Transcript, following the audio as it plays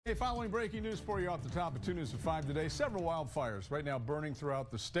Hey, following breaking news for you off the top of 2 News at 5 today. Several wildfires right now burning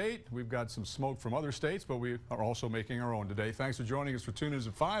throughout the state. We've got some smoke from other states, but we are also making our own today. Thanks for joining us for 2 News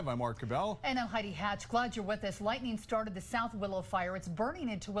at 5. I'm Mark Cabell. And I'm Heidi Hatch. Glad you're with us. Lightning started the South Willow Fire. It's burning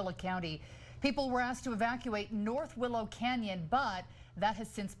in Tooele County. People were asked to evacuate North Willow Canyon, but that has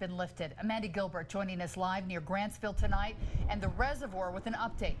since been lifted. Amanda Gilbert joining us live near Grantsville tonight and the reservoir with an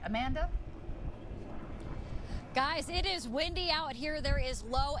update. Amanda? Guys, it is windy out here. There is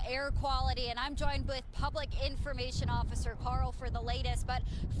low air quality, and I'm joined with Public Information Officer Carl for the latest. But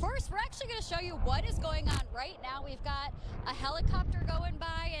first, we're actually going to show you what is going on right now. We've got a helicopter going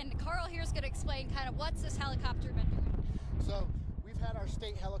by, and Carl here is going to explain kind of what's this helicopter been doing. So we've had our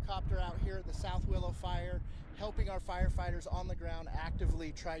state helicopter out here at the South Willow Fire, helping our firefighters on the ground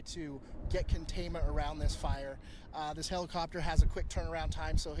actively try to get containment around this fire. This helicopter has a quick turnaround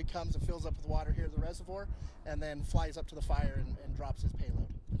time, so he comes and fills up with water here at the reservoir and then flies up to the fire and drops his payload.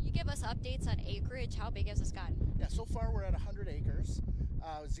 Can you give us updates on acreage? How big has this gotten? Yeah, so far we're at 100 acres,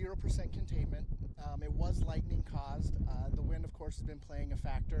 0% containment. It was lightning caused. The wind, of course, has been playing a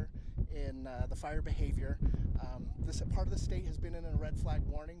factor in the fire behavior. This part of the state has been in a red flag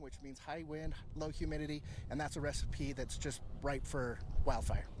warning, which means high wind, low humidity, and that's a recipe that's just ripe for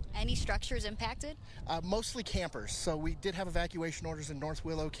wildfire. Any structures impacted? Mostly campers. So we did have evacuation orders in North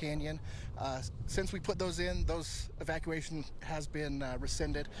Willow Canyon. Since we put those in, those evacuation has been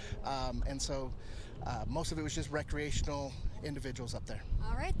rescinded. And so most of it was just recreational individuals up there.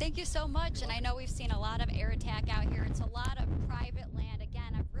 All right, thank you so much. And I know we've seen a lot of air attack out here. It's a lot of private land.